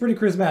 He's pretty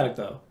charismatic,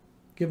 though.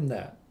 Give him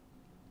that.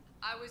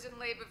 I was in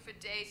labor for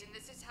days, and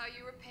this is how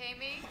you repay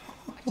me?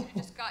 I should have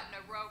just gotten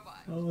a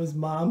robot. Oh, his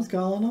mom's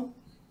calling him?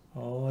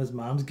 Oh, his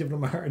mom's giving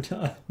him a hard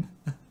time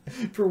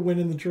for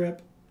winning the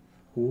trip.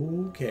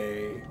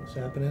 Okay, what's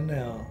happening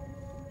now?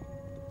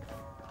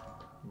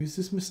 Who's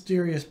this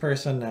mysterious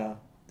person now?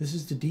 This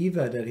is the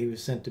diva that he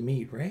was sent to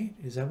meet, right?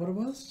 Is that what it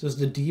was? Does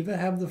the diva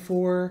have the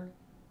 4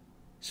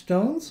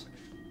 stones?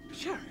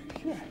 Sure.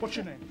 What's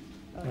your name?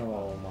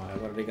 Oh my,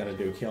 what are they gonna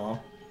do? Kill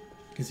him?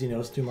 Because he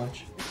knows too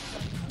much.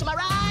 To my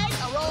right,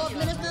 a row of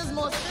ministers,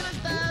 more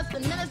sinister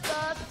than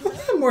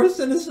ministers. More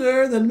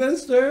sinister than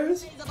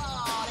ministers.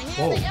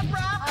 Whoa. The emperor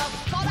of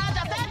Koda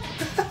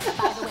Jafet.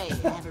 By the way,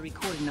 I have a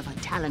recording of her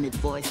talented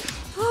voice.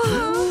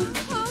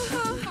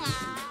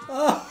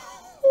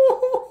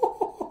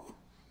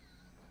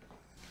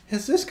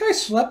 Has this guy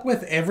slept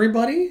with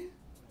everybody?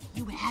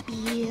 You were happy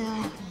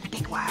here.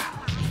 Big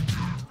wow.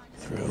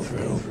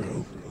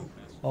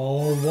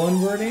 Oh,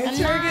 one word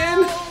answer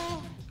again?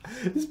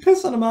 It's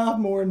pissing him off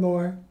more and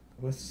more.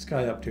 What's this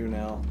guy up to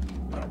now?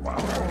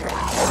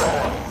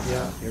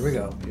 Yeah, here we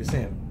go. Here's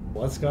him.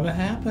 What's gonna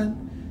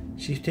happen?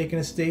 She's taking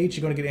a stage.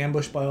 She's gonna get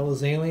ambushed by all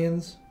those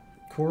aliens.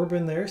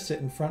 Corbin there,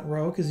 sitting front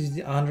row because he's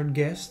the honored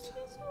guest.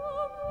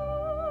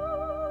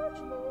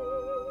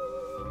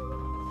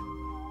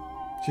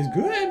 She's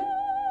good.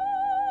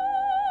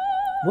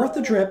 Worth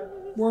the trip.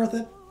 Worth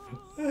it.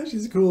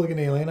 She's a cool looking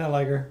alien. I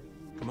like her.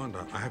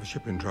 Commander, I have a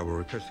ship in trouble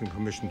requesting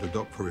permission to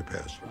dock for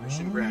repairs.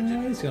 Permission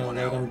granted. He's gonna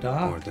let him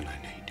dock. More than I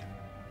need.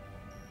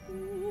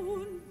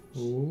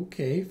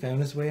 Okay,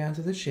 found his way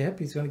onto the ship.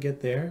 He's gonna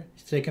get there.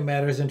 He's taking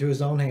matters into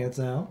his own hands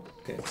now.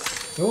 Okay.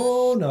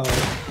 Oh no.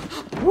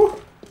 Woo.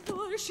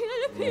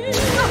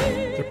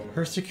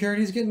 Her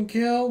security's getting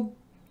killed.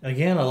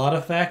 Again, a lot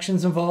of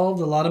factions involved,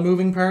 a lot of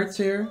moving parts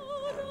here.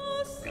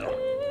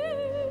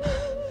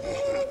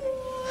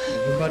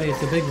 Everybody,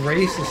 it's a big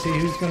race to see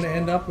who's going to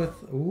end up with...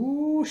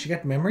 Ooh, she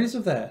got memories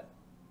of that.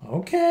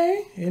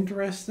 Okay,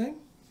 interesting.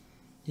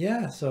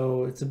 Yeah,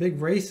 so it's a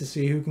big race to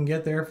see who can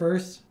get there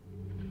first.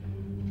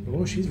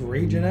 Oh, she's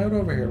raging out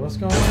over here. What's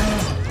going on?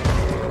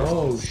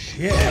 Oh,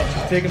 shit.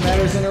 She's taking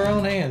matters in her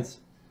own hands.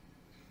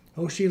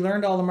 Oh, she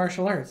learned all the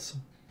martial arts.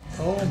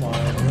 Oh, my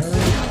word.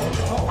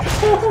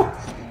 Oh.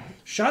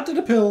 Shot to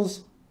the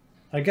pills.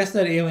 I guess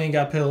that alien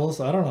got pills.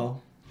 I don't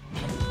know.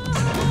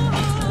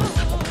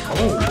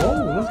 Oh,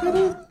 whoa, look at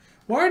her.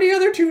 Why are the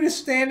other two just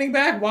standing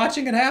back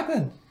watching it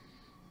happen?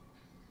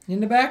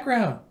 In the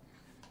background.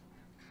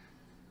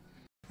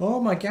 Oh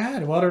my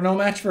god, water no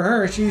match for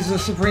her. She's a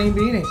supreme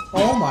being.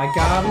 Oh my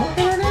god, look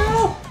at her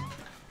now.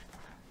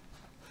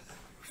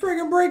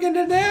 Friggin' breaking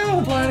it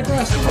down, flying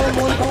across the room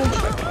one punch.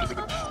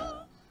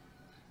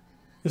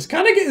 It's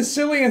kind of getting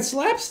silly and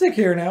slapstick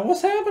here now.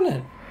 What's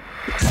happening?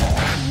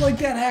 Like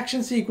that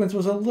action sequence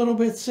was a little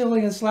bit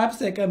silly and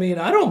slapstick. I mean,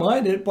 I don't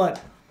mind it,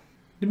 but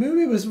the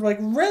movie was like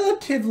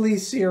relatively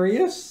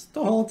serious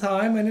the whole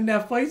time, and then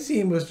that fight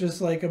scene was just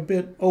like a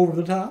bit over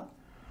the top.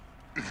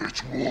 If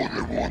it's war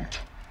they want,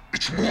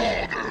 it's war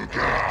they'll get.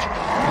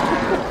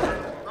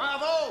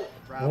 Bravo!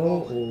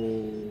 Bravo.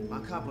 Oh. My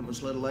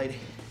compliments, little lady.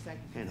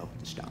 And hope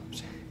it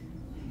stops.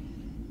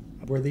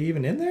 Were they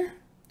even in there?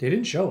 They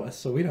didn't show us,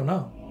 so we don't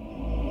know.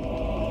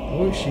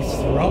 Oh, she's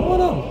throwing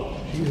them.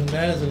 She's using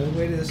that as a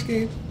way to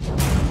escape.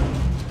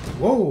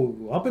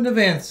 Whoa, up in the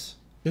vents.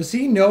 Does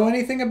he know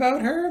anything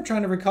about her? I'm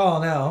trying to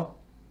recall now.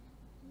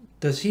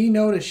 Does he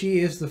know that she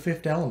is the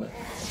fifth element?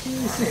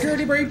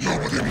 Security breach!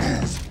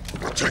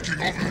 We're taking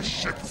over the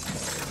ship.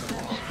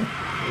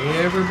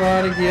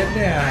 Everybody get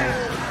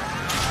down.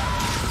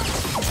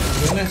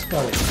 Goodness,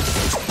 buddy.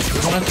 He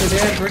wants her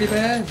dead pretty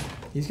bad.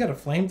 He's got a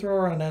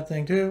flamethrower on that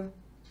thing too.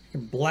 He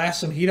can blast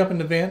some heat up in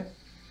the vent.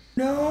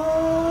 No!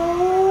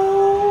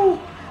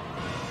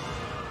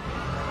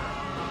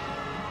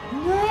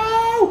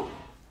 No!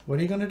 What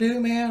are you gonna do,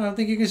 man? I don't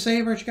think you can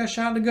save her. She got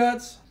shot in the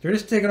guts. They're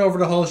just taking over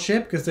the whole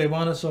ship because they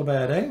want it so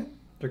bad, eh?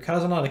 They're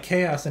causing a lot of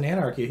chaos and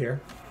anarchy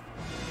here.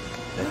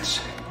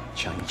 Let's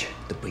change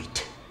the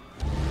beat.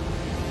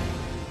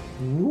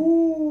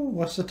 Ooh,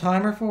 what's the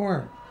timer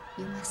for?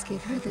 You must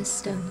give her the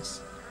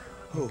stones.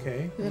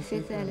 Okay. The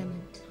fifth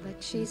element.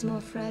 But she's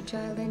more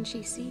fragile than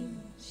she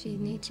seems. She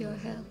needs your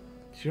help.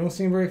 She don't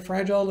seem very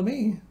fragile to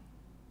me.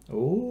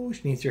 Oh,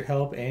 she needs your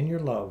help and your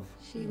love.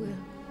 She will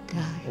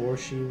die. Or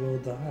she will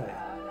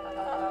die.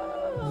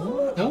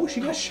 What? Oh, she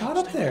got shot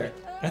up there.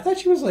 I thought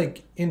she was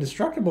like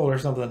indestructible or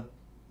something.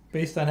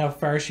 Based on how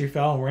far she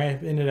fell and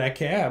ran into that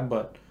cab,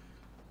 but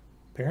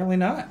apparently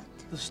not.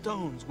 The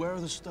stones. Where are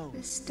the stones?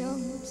 The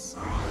stones.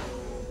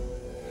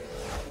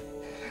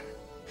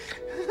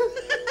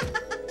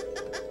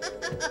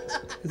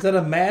 Is that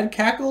a mad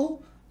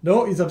cackle?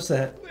 No, he's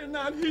upset. They're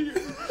not here.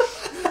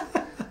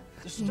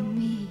 In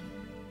me.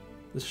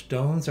 The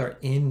stones are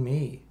in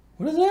me.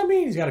 What does that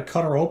mean? He's got to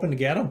cut her open to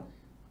get them.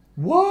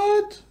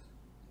 What?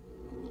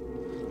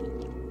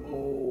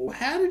 Oh,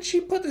 how did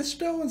she put the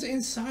stones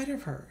inside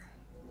of her?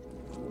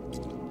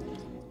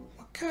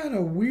 What kind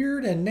of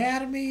weird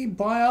anatomy,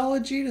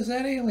 biology does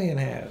that alien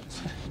have?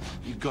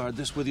 You guard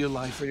this with your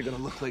life or you're gonna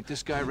look like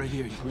this guy right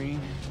here, Green.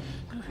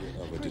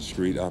 Of a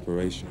discreet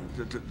operation.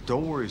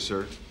 Don't worry,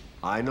 sir.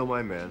 I know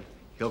my man.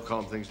 He'll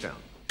calm things down.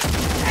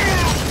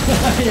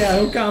 Yeah,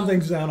 he'll calm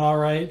things down all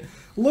right.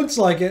 Looks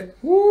like it.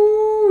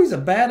 Woo, he's a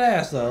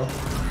badass though.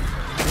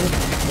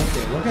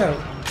 Okay, look out.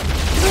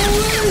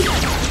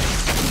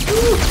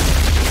 Oh,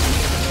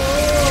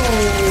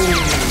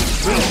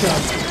 good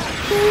shot.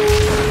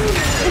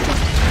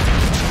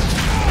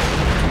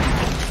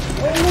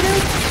 Oh, look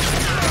out.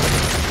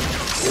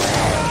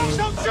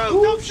 Don't shoot!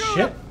 Ooh, Don't shoot!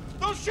 shit.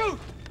 Don't shoot!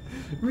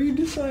 Read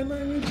the sign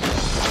language.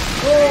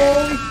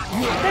 Oh,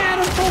 you had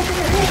him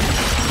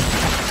poking.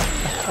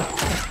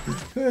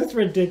 That's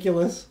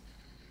ridiculous.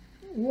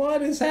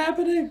 What is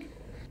happening?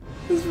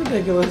 This is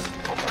ridiculous.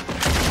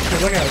 Okay,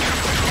 look out.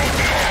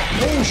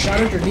 Oh,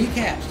 shot at your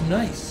kneecaps.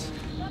 Nice.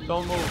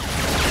 Don't move.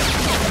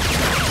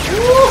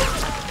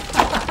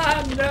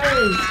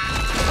 Nice.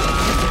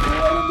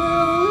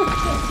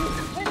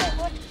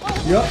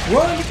 Yup,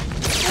 run.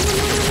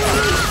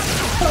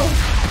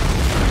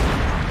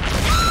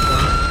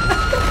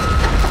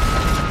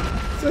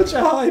 Such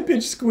a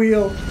high-pitched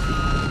squeal.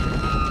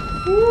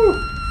 Woo.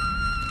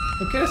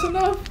 Okay, that's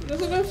enough.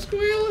 That's enough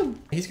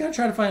squealing. He's gonna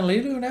try to find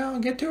Lilu now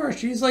and get to her.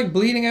 She's like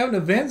bleeding out in a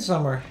vent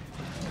somewhere.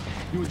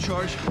 You in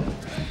charge?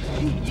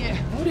 Yeah.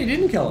 Oh, they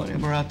didn't kill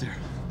him. We're out there.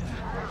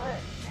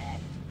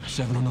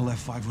 7 on the left,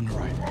 5 on the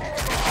right.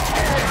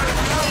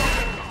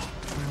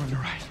 4 on the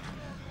right,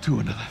 2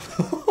 on the left.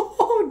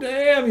 Oh,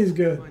 damn, he's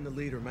good. Find the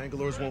leader.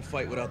 Mangalores won't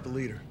fight without the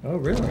leader. Oh,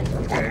 really?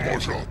 Okay.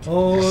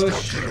 Oh,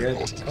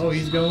 shit. Oh,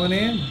 he's going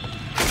in.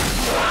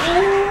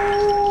 Oh.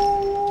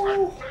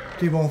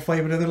 He won't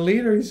fight with the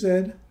leader, he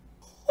said.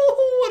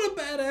 Oh, what a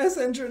badass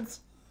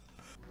entrance.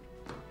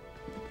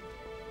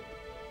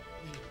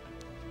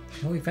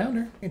 Oh, he found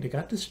her. Hey, they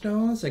got the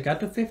stones. They got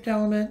the fifth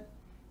element.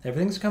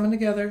 Everything's coming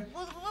together.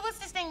 What's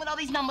this thing with all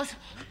these numbers?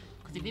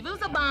 Because if it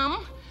was a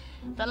bomb,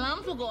 the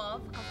alarms will go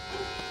off.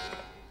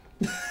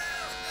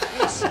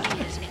 This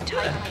is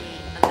entirely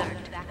alert.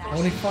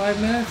 Only 5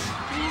 minutes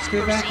to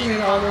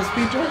evacuate all those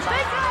people.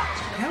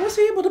 How was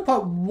he able to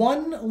put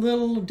one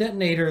little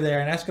detonator there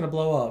and that's going to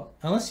blow up?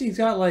 Unless he's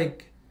got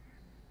like,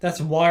 that's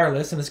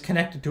wireless and it's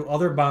connected to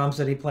other bombs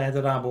that he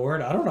planted on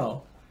board. I don't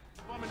know.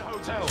 I'm in the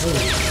hotel. Oh,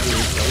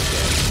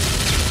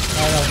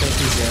 I don't think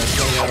he's there.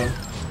 Still got him.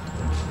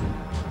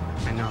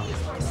 I know.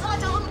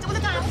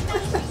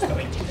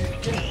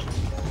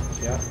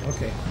 Yeah,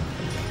 okay.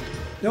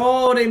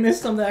 No, they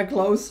missed him that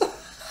close.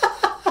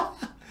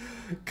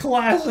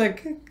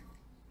 Classic.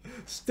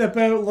 Step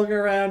out, look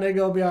around, they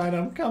go behind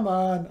him. Come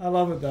on. I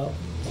love it though.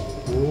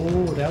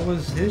 Oh, that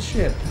was his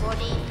ship.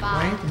 45.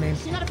 Right? I mean,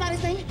 You know how to fly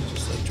this thing?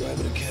 Just like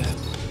driving a cab.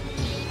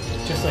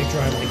 just like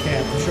driving a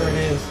cab. I'm sure it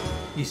is.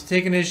 He's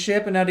taking his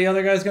ship and now the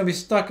other guy's going to be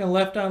stuck and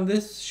left on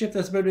this ship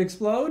that's about to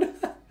explode.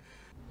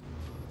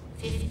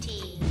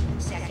 15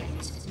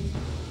 seconds.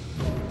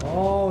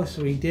 Oh,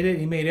 so he did it.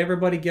 He made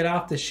everybody get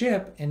off the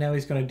ship and now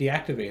he's going to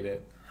deactivate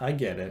it. I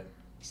get it.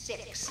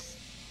 6,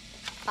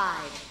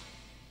 5.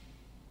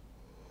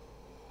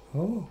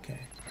 Oh, okay.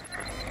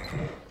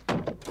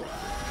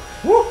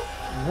 Woo!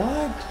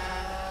 What?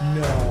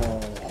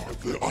 No.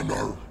 The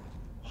honor.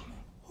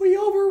 We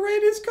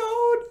overran his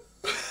code.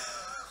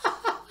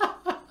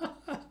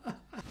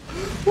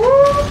 Woo!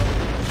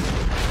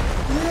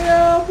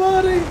 Yeah,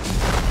 buddy.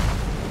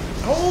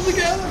 Hold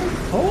together.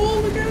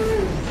 Hold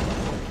together.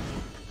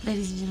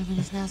 Ladies and gentlemen,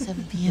 it's now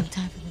 7 p.m.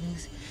 Time for the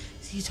news.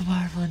 See you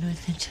tomorrow for a new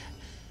adventure.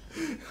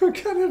 What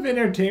kind of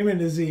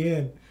entertainment is he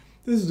in?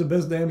 This is the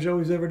best damn show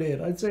he's ever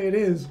did. I'd say it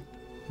is.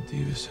 The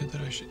diva said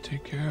that I should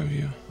take care of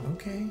you.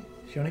 Okay.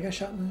 She only got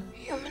shot in the...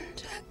 Human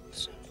death,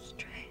 so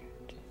strange.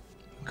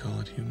 We call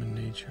it human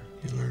nature.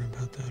 You learn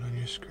about that on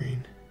your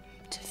screen.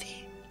 To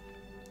V.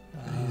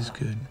 V is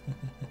good.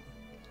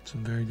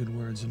 Some very good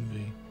words in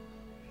V.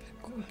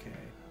 Okay.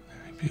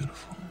 Very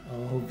beautiful.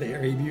 Oh,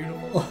 very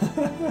beautiful.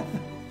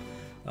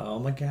 Oh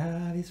my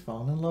God, he's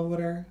falling in love with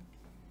her.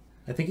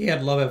 I think he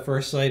had love at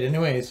first sight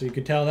anyway, so you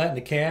could tell that in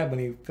the cab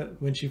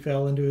when she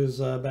fell into his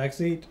back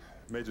seat.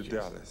 Major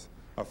Dallas,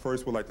 I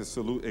first would like to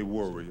salute a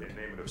warrior.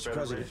 Name of the Mr.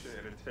 President.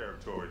 Federation and a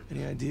territory.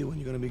 Any idea when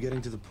you're going to be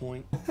getting to the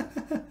point?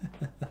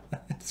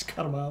 Just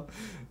cut him out.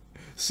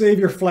 Save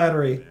your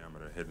flattery.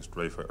 Diameter heading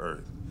straight for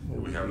Earth.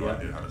 We have no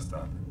idea how to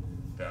stop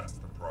it. That's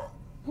the problem.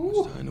 How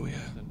much time do we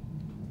have?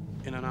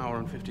 In an hour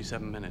and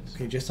 57 minutes.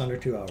 Okay, just under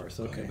 2 hours.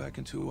 Okay. Back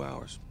in 2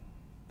 hours.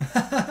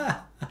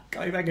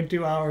 Call you back in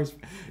 2 hours.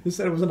 You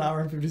said it was an hour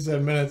and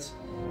 57 minutes.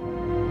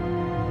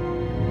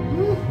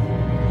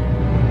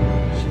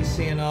 She's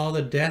seeing all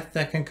the death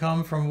that can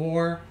come from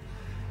war.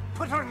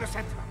 Put her in the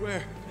center.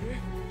 Where?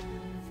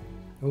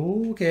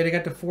 Okay, they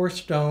got the 4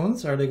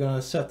 stones. Are they going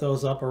to set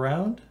those up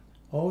around?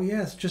 Oh,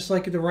 yes, just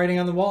like the writing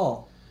on the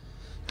wall.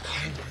 The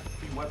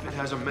weapon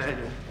has a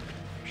manual.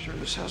 I'm sure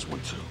this has one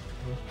too.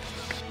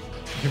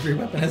 Every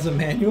weapon has a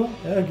manual?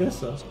 Yeah, I guess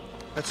so.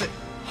 That's it.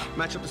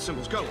 Match up the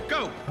symbols. Go,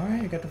 go! All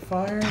right, you got the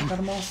fire, got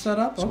them all set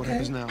up. So what Okay.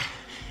 happens now?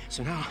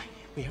 So now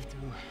we have to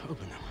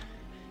open them.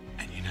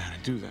 And you know how to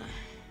do that,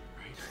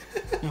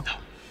 right? No.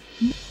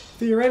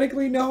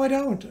 Theoretically, no, I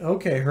don't.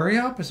 Okay, hurry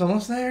up. It's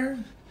almost there.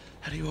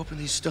 How do you open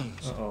these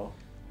stones? Uh-oh.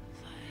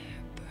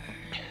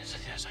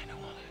 Yes, I know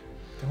all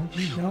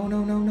that.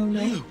 Don't.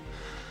 No.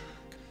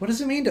 What does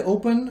it mean to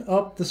open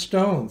up the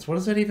stones? What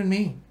does that even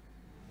mean?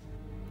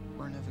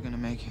 We're never gonna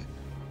make it.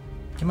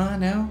 Come on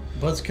now.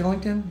 Buzz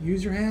Killington,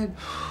 use your head.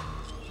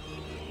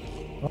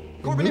 Oh,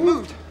 Corbin, it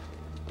moved!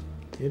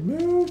 It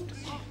moved.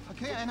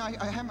 Okay, and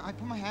I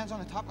put my hands on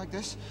the top like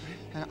this,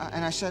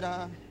 and I said,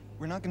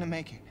 we're not gonna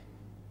make it.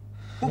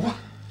 What?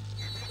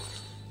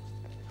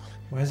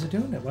 Why is it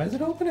doing that? Why is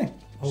it opening?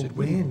 Oh,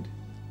 wind.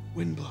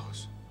 Wind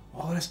blows.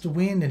 Oh, that's the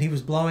wind, and he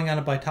was blowing on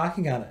it by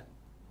talking on it.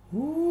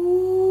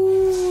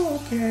 Ooh,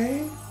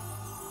 okay.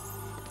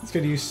 It's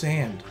gonna use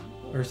sand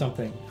or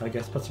something. I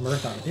guess put some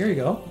earth on it. There you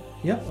go.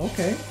 Yep,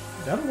 okay.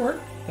 That'll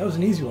work. That was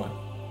an easy one.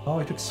 Oh,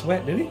 he took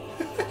sweat, did he?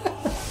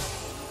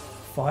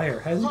 Fire.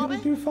 How's he gonna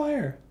do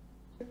fire?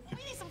 We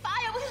need some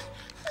fire.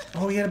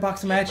 Oh, he had a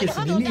box of matches,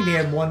 and didn't he? He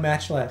had 1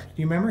 match left.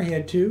 Do you remember he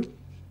had 2?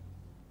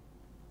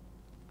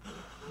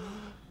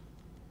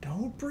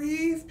 Don't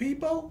breathe,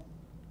 people.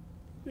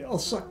 They all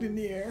sucked in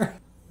the air.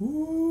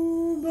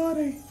 Ooh,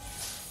 buddy.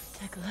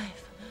 Take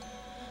life.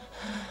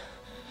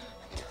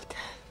 Until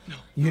death. No.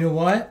 You know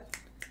what?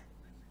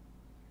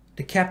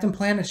 The Captain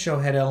Planet show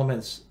had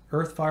elements.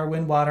 Earth, fire,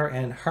 wind, water,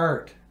 and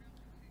heart.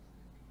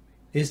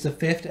 Is the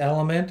 5th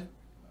element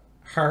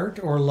heart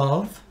or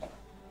love?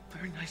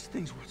 Very nice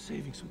things worth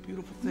saving. Some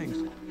beautiful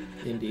things.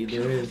 Indeed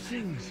there is.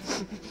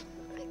 Things.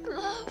 Like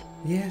love.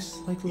 Yes,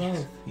 like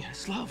love.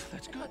 Yes, love.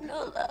 That's good. But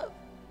no love.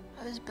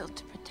 I was built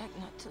to protect,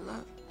 not to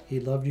love. He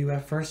loved you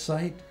at first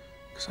sight?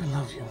 Because I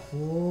love you.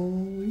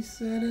 Oh, he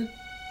said it.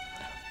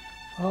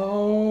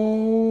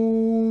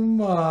 Oh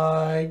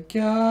my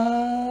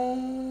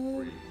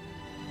God.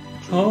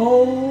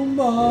 Oh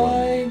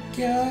my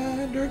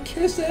God. They're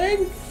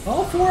kissing.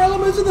 All 4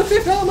 elements of the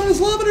 5th element is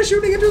love and are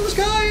shooting into the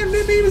sky, and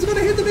the beam is going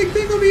to hit the big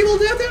thing of evil,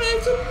 death,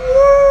 and some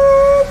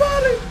woo,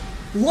 buddy.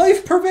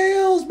 Life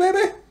prevails,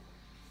 baby.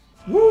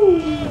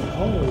 Woo.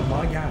 Oh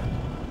my God.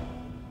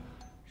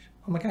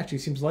 Oh my God, she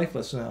seems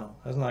lifeless now.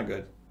 That's not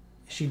good.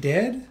 Is she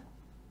dead?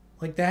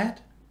 Like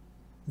that?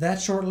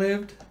 That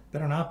short-lived?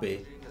 Better not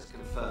be. Has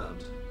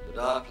confirmed the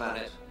Dark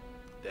Planet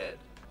dead.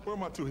 Where are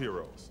my 2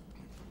 heroes?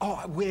 Oh,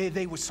 where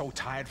they were so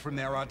tired from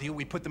their ordeal,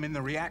 we put them in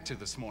the reactor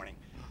this morning.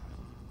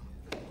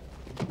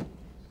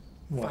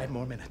 What? 5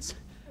 more minutes.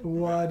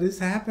 What is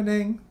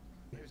happening?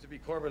 Appears to be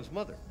Corbin's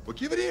mother. Well,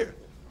 give it here.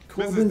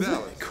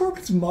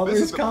 Corbin's mother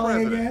is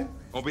calling again.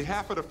 On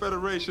behalf of the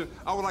Federation,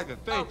 I would like to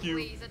thank you.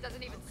 Please, that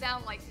doesn't even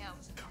sound like him.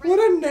 What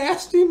a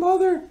nasty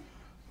mother.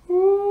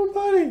 Ooh,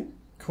 buddy.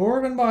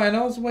 Corbin, boy, I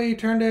know it's the way he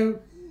turned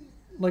out,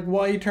 like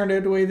why he turned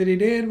out the way that he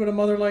did with a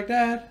mother like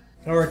that.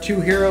 Our 2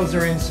 heroes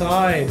are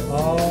inside.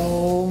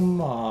 Oh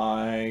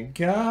my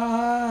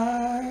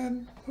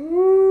God.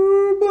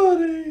 Ooh,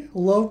 buddy.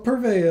 Love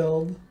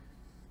prevailed.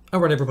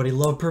 Alright everybody,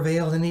 love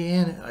prevailed in the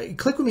end.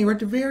 Click with me right at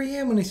the very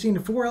end when they seen the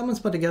 4 elements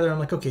put together. I'm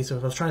like, okay, so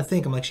if I was trying to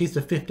think, I'm like, she's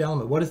the 5th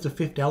element. What is the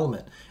 5th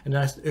element? And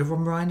then it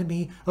reminded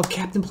me of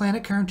Captain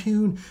Planet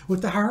cartoon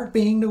with the heart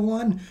being the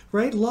one,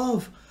 right?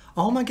 Love.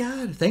 Oh my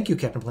God. Thank you,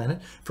 Captain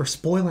Planet, for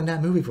spoiling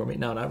that movie for me.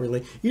 No, not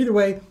really. Either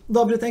way,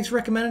 loved it. Thanks for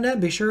recommending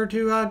that. Be sure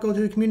to go to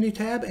the community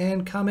tab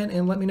and comment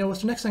and let me know what's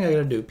the next thing I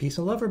gotta do. Peace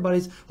and love,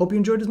 everybody. Hope you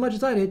enjoyed as much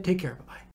as I did. Take care. Bye-bye.